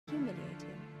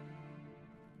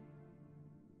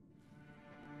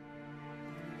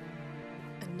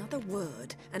another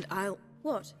word, and I'll...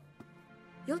 What?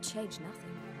 You'll change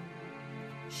nothing.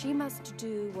 She must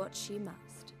do what she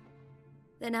must.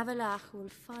 Then Avallac'h will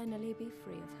finally be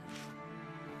free of her.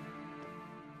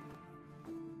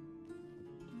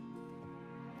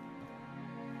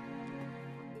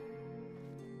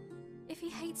 If he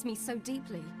hates me so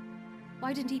deeply,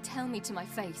 why didn't he tell me to my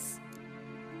face?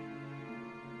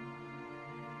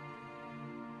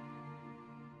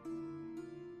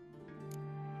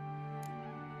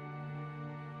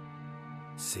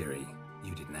 Ciri,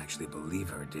 you didn't actually believe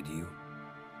her, did you?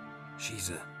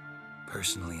 She's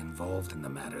personally involved in the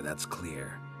matter, that's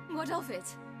clear. What of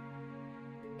it?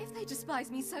 If they despise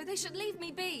me so, they should leave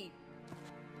me be.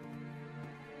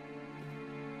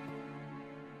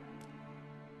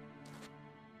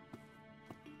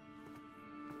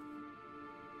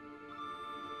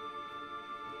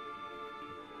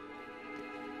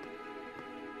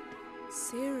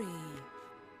 Ciri...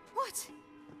 What?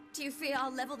 Do you fear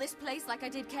I'll level this place like I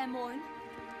did Kaer Morhen?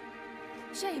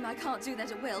 Shame I can't do that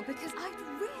at will, because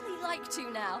I'd really like to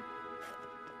now.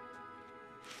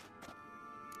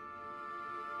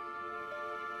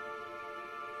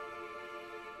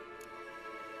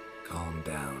 Calm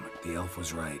down. The elf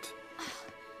was right.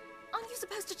 Aren't you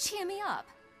supposed to cheer me up?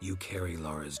 You carry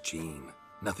Lara's gene.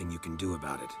 Nothing you can do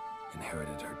about it.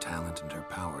 Inherited her talent and her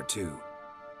power, too.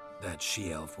 That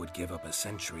she-elf would give up a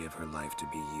century of her life to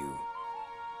be you.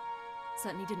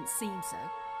 Certainly didn't seem so.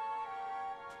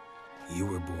 You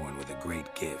were born with a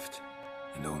great gift,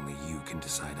 and only you can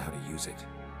decide how to use it.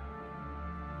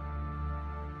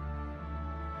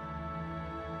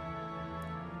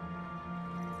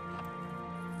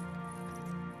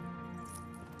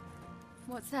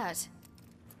 What's that?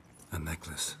 A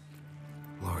necklace.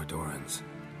 Lara Dorren's.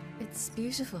 It's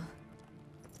beautiful,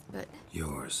 but...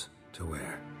 Yours to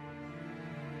wear.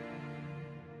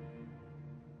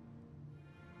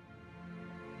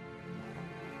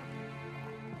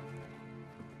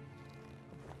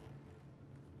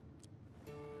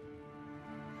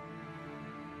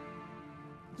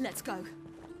 Let's go.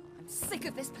 I'm sick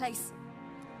of this place.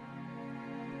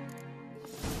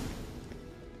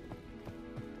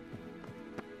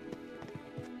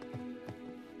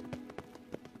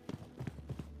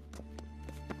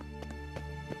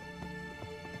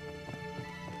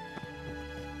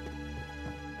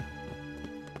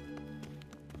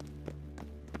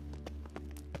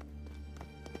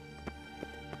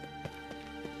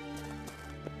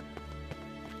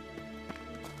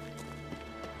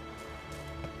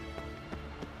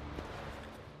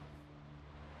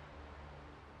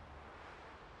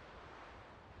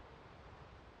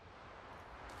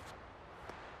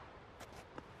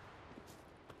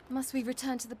 Must we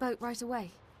return to the boat right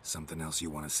away? Something else you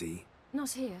want to see?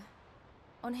 Not here.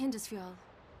 On Hindarsfjall.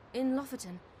 In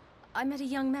Lofoten. I met a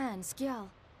young man, Skjal.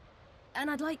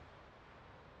 And I'd like...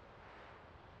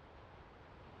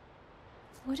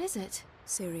 What is it?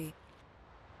 Ciri...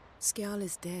 Skjal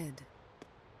is dead.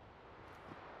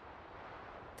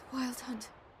 The Wild Hunt.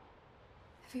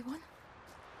 Everyone?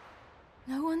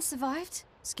 No one survived?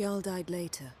 Skjal died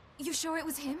later. You sure it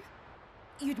was him?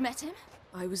 You'd met him?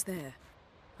 I was there.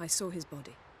 I saw his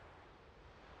body.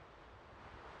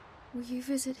 Will you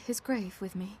visit his grave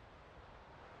with me?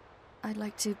 I'd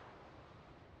like to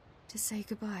say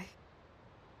goodbye.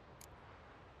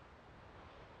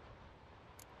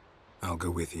 I'll go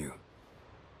with you.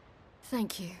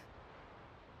 Thank you.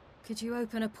 Could you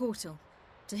open a portal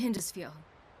to Hindarsfjall?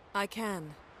 I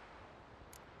can.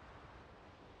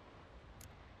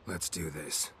 Let's do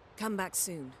this. Come back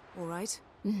soon, all right?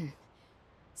 Mm-hmm.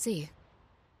 See you.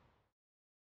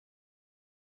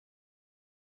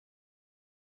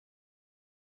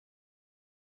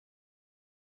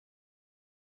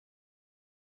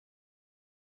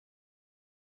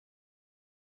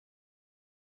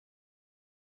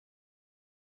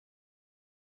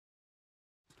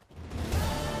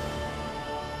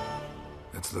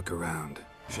 Let's look around.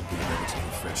 Should be a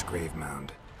relatively fresh grave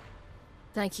mound.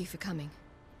 Thank you for coming.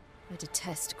 I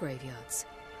detest graveyards,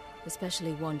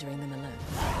 especially wandering them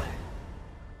alone.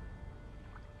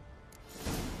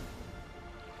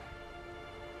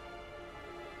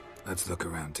 Let's look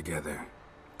around together.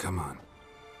 Come on.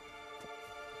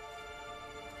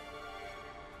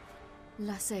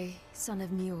 Lasse, son of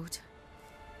Njord.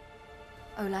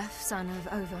 Olaf, son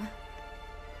of Over.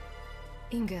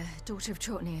 Inga, daughter of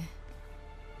Trotnir.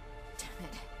 Damn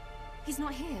it. He's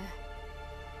not here.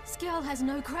 Skjal has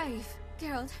no grave.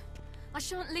 Geralt, I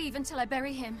shan't leave until I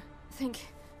bury him. Think,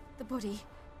 the body.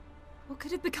 What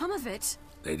could have become of it?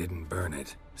 They didn't burn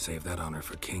it. Save that honor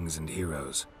for kings and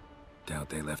heroes. Doubt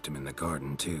they left him in the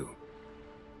garden, too.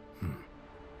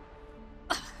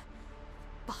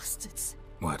 Bastards.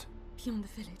 What? Beyond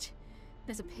the village,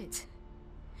 there's a pit.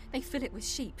 They fill it with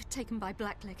sheep taken by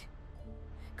Blackleg.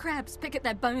 Crabs pick at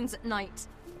their bones at night.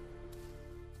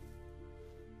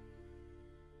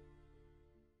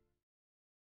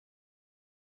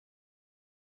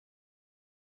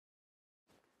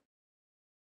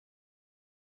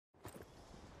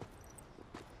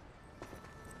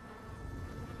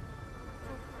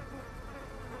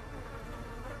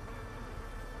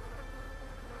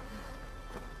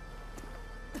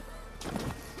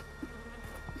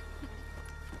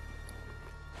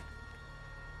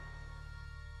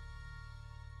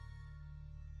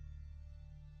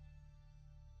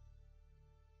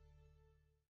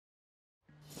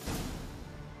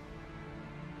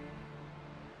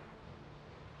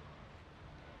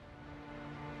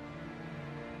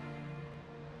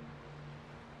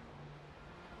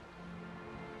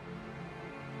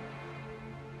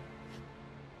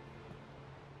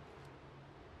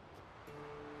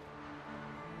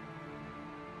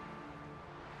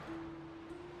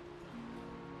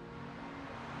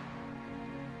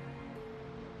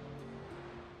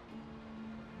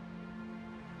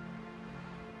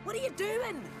 What are you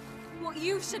doing? What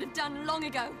you should have done long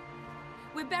ago.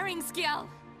 We're burying Skjall.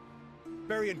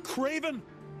 Burying Craven?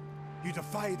 You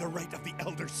defy the right of the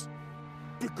elders.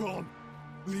 Begone.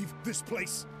 Leave this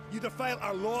place. You defile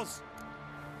our laws.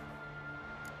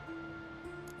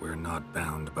 We're not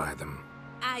bound by them.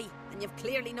 Aye, and you've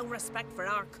clearly no respect for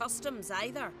our customs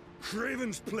either.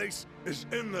 Craven's place is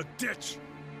in the ditch.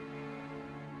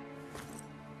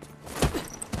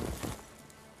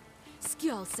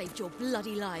 Skjall saved your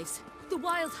bloody lives. The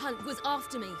Wild Hunt was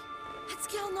after me. Had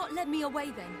Skjall not led me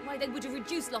away then, why they would have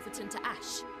reduced Lofoten to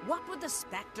ash. What would the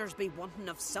spectres be wanting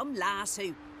of some lass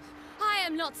who... I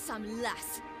am not some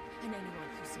lass. And anyone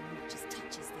who so much as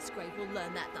touches this grave will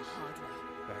learn that the hard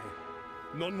way.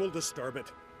 Aye. None will disturb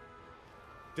it.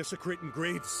 Desecrating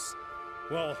graves,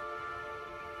 well,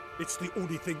 it's the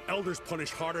only thing elders punish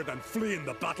harder than fleeing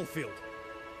the battlefield.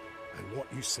 And what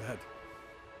you said.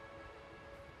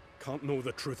 Can't know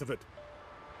the truth of it.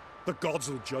 The gods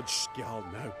will judge Skjall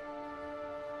now.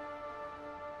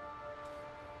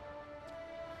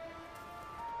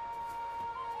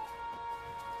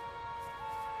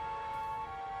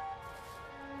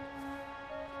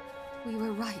 We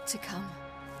were right to come.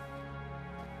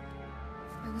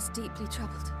 I was deeply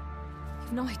troubled.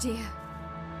 You've no idea.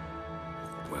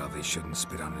 Well, they shouldn't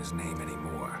spit on his name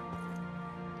anymore.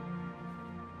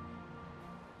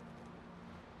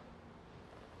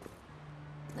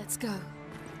 Let's go.